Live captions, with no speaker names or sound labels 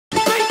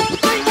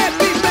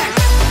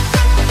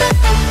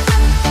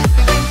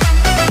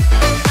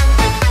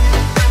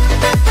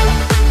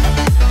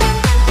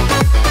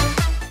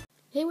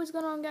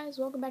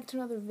welcome back to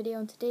another video,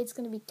 and today it's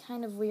going to be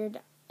kind of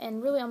weird,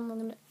 and really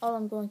all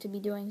I'm going to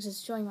be doing is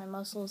just showing my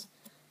muscles.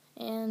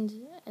 And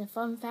a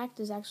fun fact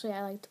is actually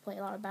I like to play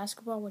a lot of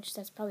basketball, which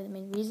that's probably the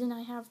main reason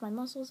I have my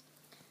muscles.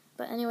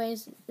 But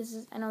anyways,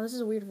 I know this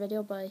is a weird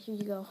video, but here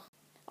you go.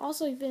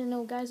 Also, if you didn't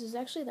know, guys, there's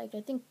actually I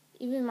think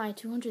even my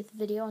 200th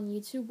video on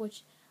YouTube,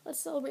 which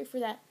let's celebrate for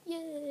that.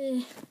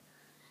 Yay!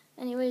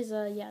 Anyways,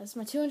 yeah, this is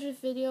my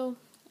 200th video.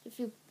 If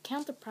you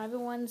count the private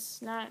ones,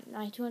 not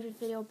my 200th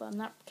video, but I'm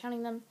not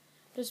counting them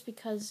just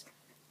because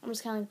I'm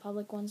just counting the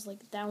public ones,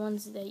 like that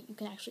ones that you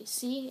can actually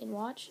see and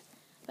watch.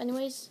 But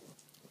anyways,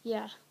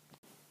 yeah,